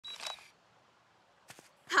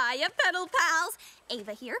Hiya, Pedal Pals!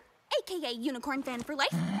 Ava here, aka Unicorn Fan for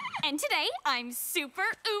Life. And today, I'm super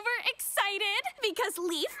uber excited because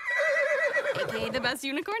Leaf, aka the best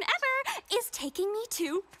unicorn ever, is taking me to... I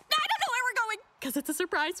don't know where we're going, because it's a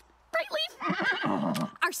surprise. Right, Leaf?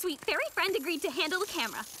 Our sweet fairy friend agreed to handle the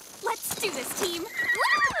camera. Let's do this, team.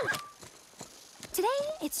 Woo! Today,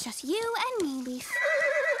 it's just you and me, Leaf.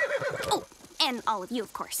 Oh, and all of you,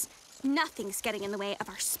 of course. Nothing's getting in the way of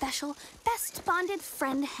our special, best bonded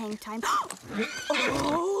friend hang time.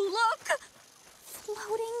 Oh, look!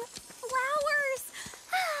 Floating flowers!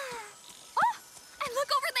 Oh, and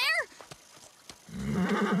look over there!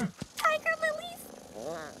 Tiger lilies!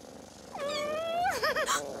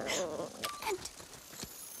 And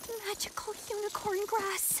magical unicorn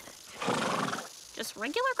grass. Just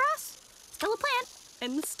regular grass, still a plant,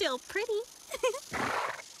 and still pretty.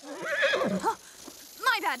 Oh,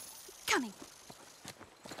 my bad. Coming.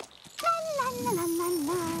 La, la, la, la,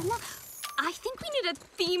 la, la. I think we need a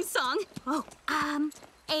theme song. Oh,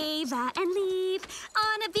 Ava and Leaf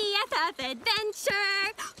on a BFF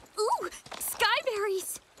adventure. Ooh,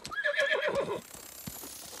 skyberries.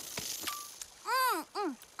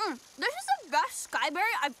 This is the best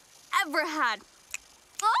skyberry I've ever had.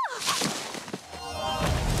 Oh!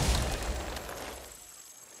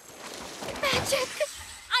 Magic.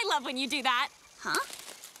 I love when you do that. Huh?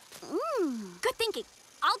 Good thinking.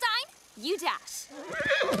 I'll dine, you dash.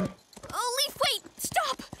 Oh, Leaf, wait!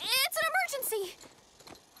 Stop! It's an emergency!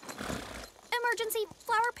 Emergency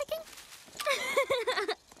flower picking?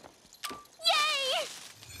 Yay!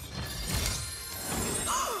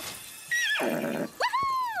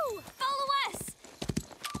 Woohoo! Follow us!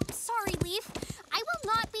 Sorry, Leaf. I will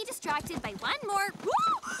not be distracted by one more...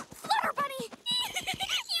 Flutter Bunny!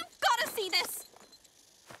 You've got to see this!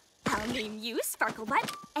 I'll name you Sparkle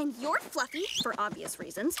Butt, and you're Fluffy, for obvious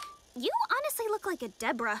reasons. You honestly look like a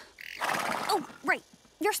Deborah. Oh, right,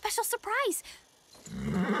 your special surprise.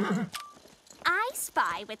 I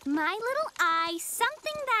spy with my little eye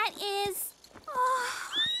something that is...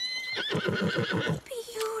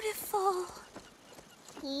 beautiful.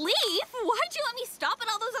 Leaf, why'd you let me stop at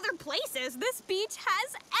all those other places? This beach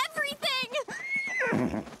has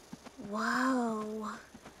everything. Whoa.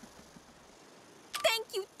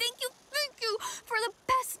 Thank you for the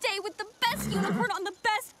best day with the best unicorn on the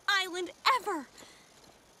best island ever.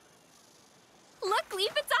 Look,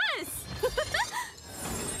 Leaf, it's us.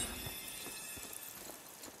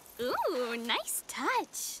 Ooh, nice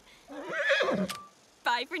touch.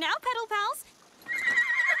 Bye for now, Pedal Pals.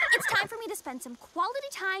 It's time for me to spend some quality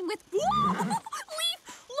time with... Whoa!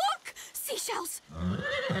 Leaf, look! Seashells.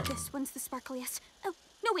 This one's the sparkliest. Oh,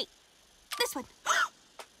 no, wait. This one.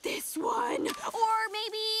 This one. Or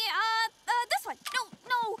maybe, this one.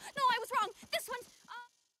 No, I was wrong. This one's,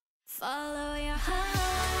 Follow your heart.